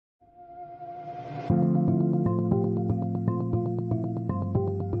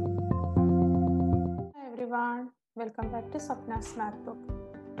Welcome back to Sapna's Math Book.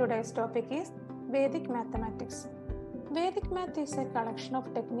 Today's topic is Vedic Mathematics. Vedic Math is a collection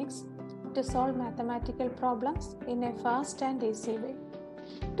of techniques to solve mathematical problems in a fast and easy way.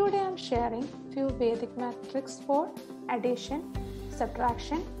 Today I am sharing few Vedic Math tricks for addition,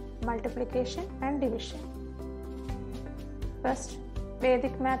 subtraction, multiplication and division. First,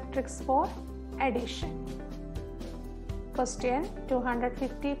 Vedic Math tricks for addition. Question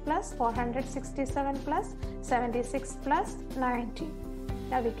 250 plus 467 plus 76 plus 90.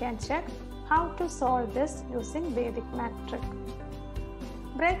 Now we can check how to solve this using Vedic Math trick.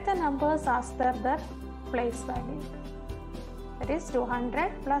 Break the numbers as per their place value. That is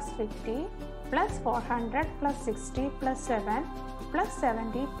 200 plus 50 plus 400 plus 60 plus 7 plus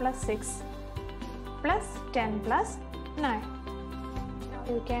 70 plus 6 plus 10 plus 9.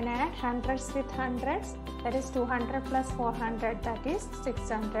 You can add hundreds with hundreds, that is 200 plus 400, that is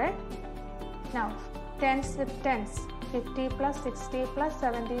 600. Now tens with tens, 50 plus 60 plus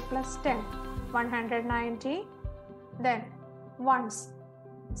 70 plus 10, 190. Then ones,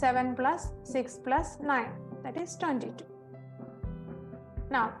 7 plus 6 plus 9, that is 22.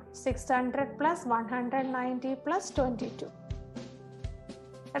 Now 600 plus 190 plus 22.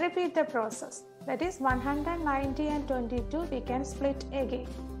 Repeat the process. That is 190 and 22 we can split again.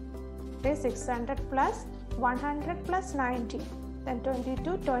 This 600 plus 100 plus 90. Then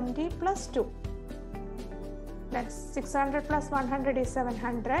 22, 20 plus 2. Then 600 plus 100 is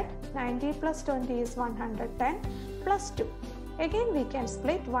 700. 90 plus 20 is 110 plus 2. Again we can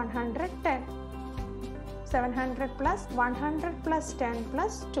split 110. 700 plus 100 plus 10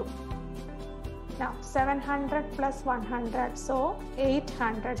 plus 2. Now 700 plus 100, so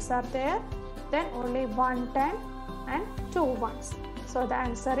 800s are there. Then only 110 and 2 ones. So the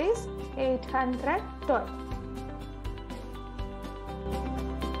answer is 812.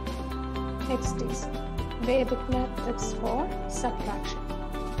 Next is Vedic Math tricks for subtraction.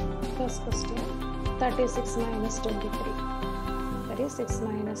 First question, 36 minus 23. That is 6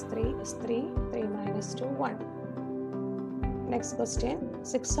 minus 3 is 3, 3 minus 2, 1. Next question,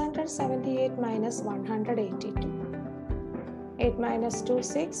 678 minus 182. 8 minus 2,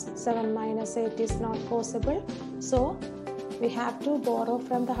 6. 7 minus 8 is not possible. So, we have to borrow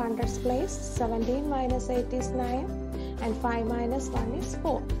from the hundreds place. 17 minus 8 is 9. And 5 minus 1 is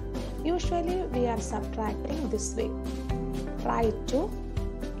 4. Usually, we are subtracting this way. Right to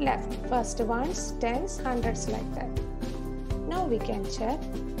left. First ones, tens, hundreds like that. Now, we can check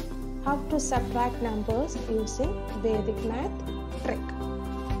how to subtract numbers using Vedic Math trick.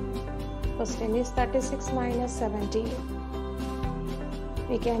 Question is 36 minus 17.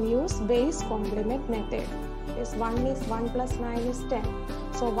 We can use base complement method. This 1 is 1 plus 9 is 10.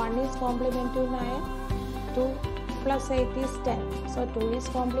 So 1 is complement to 9. 2 plus 8 is 10. So 2 is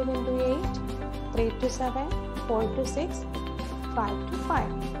complement to 8. 3 to 7. 4 to 6. 5 to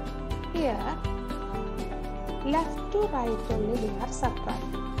 5. Here, left to right only we are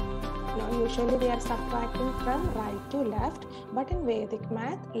subtracting. Now usually we are subtracting from right to left. But in Vedic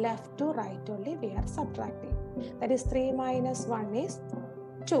Math, left to right only we are subtracting. That is 3 minus 1 is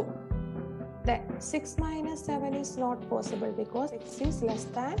 2. Then 6 minus 7 is not possible because 6 is less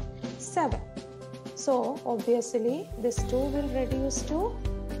than 7. So obviously this 2 will reduce to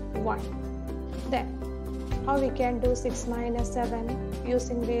 1. Then how we can do 6 minus 7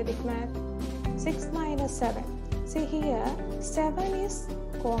 using Vedic Math? 6 minus 7. See here 7 is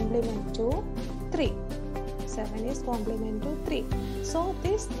complement to 3. 7 is complement to 3. So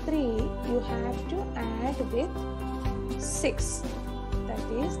this 3 you have to add with 6.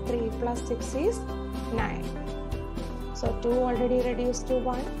 That is 3 plus 6 is 9. So 2 already reduced to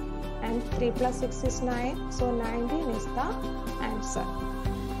 1 and 3 plus 6 is 9. So 19 is the answer.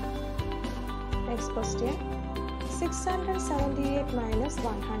 Next question. 678 minus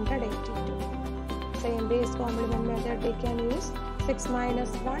 182. Same base complement method we can use. 6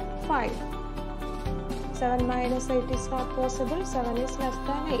 minus 1, 5. 7 minus 8 is not possible. 7 is less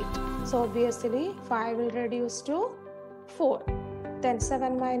than 8. So obviously 5 will reduce to 4. Then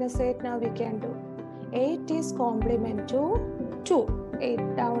 7 minus 8 now we can do. 8 is complement to 2.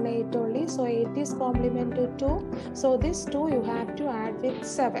 8 down 8 only. So 8 is complement to 2. So this 2 you have to add with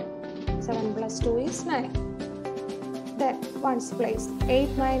 7. 7 plus 2 is 9. Then ones place.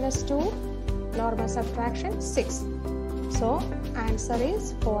 8 minus 2. Normal subtraction 6. So answer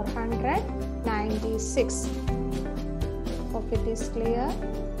is 496. Hope it is clear.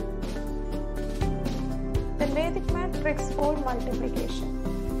 The Vedic Math tricks for multiplication.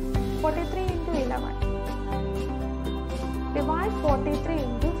 43 into 11. Divide 43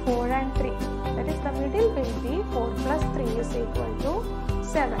 into 4 and 3. That is the middle will be 4 plus 3 is equal to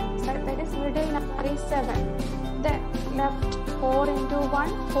 7. So that is middle number is 7. Then left 4 into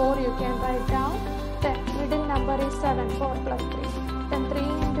 1, 4 you can write down. Then middle number is 7, 4 plus 3. Then 3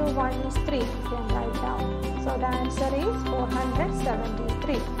 into 1 is 3, you can write down. So the answer is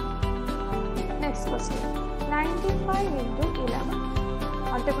 473. Next question. 95 into 11.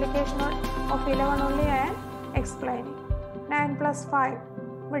 Multiplication of 11 only I am explaining. 9 plus 5.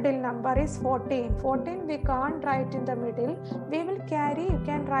 Middle number is 14. 14 we can't write in the middle. We will carry, you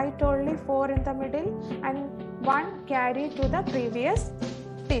can write only 4 in the middle and 1 carry to the previous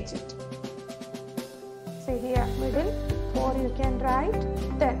digit. See here, middle 4 you can write.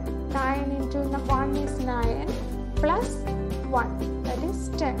 Then 9 into 1 is 9 plus 1, that is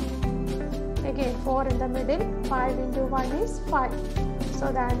 10. Again 4 in the middle, 5 into 1 is 5.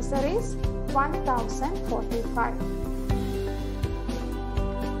 So the answer is 1045.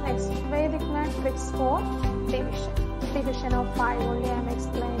 Next, Vedic matrix for division. Division of 5 only I am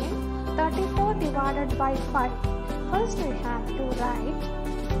explaining. 34 divided by 5. First we have to write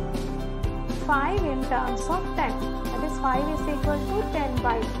 5 in terms of 10. That is 5 is equal to 10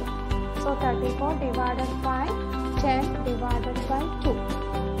 by 2. So 34 divided by 10 divided by 2.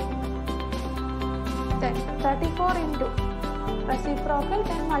 Then 34 into reciprocal,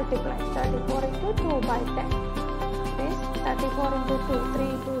 then multiply. 34 into 2 by 10. This 34 into 2. 3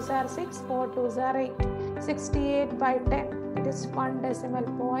 2s are 6, 4 2s are 8. 68 by 10. It is 1 decimal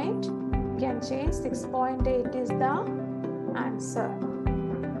point. You can change. 6.8 is the answer.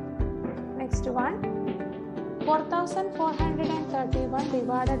 Next one. 4431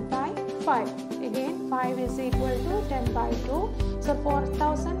 divided by 5. Again 5 is equal to 10 by 2. So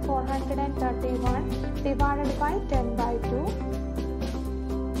 4431 divided by 10 by 2.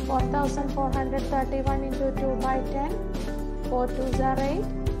 4431 into 2 by 10. 4 2s are 8.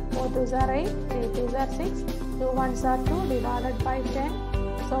 4 2s are 8. 3 2s are 6. 2 1s are 2 divided by 10.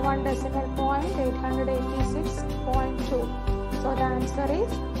 So 1 decimal point 886.2. So the answer is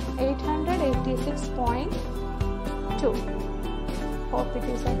 886.2. Hope it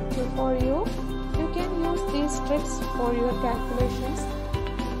is helpful for you. You can use these tricks for your calculations.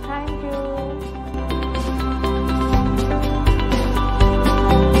 Thank you.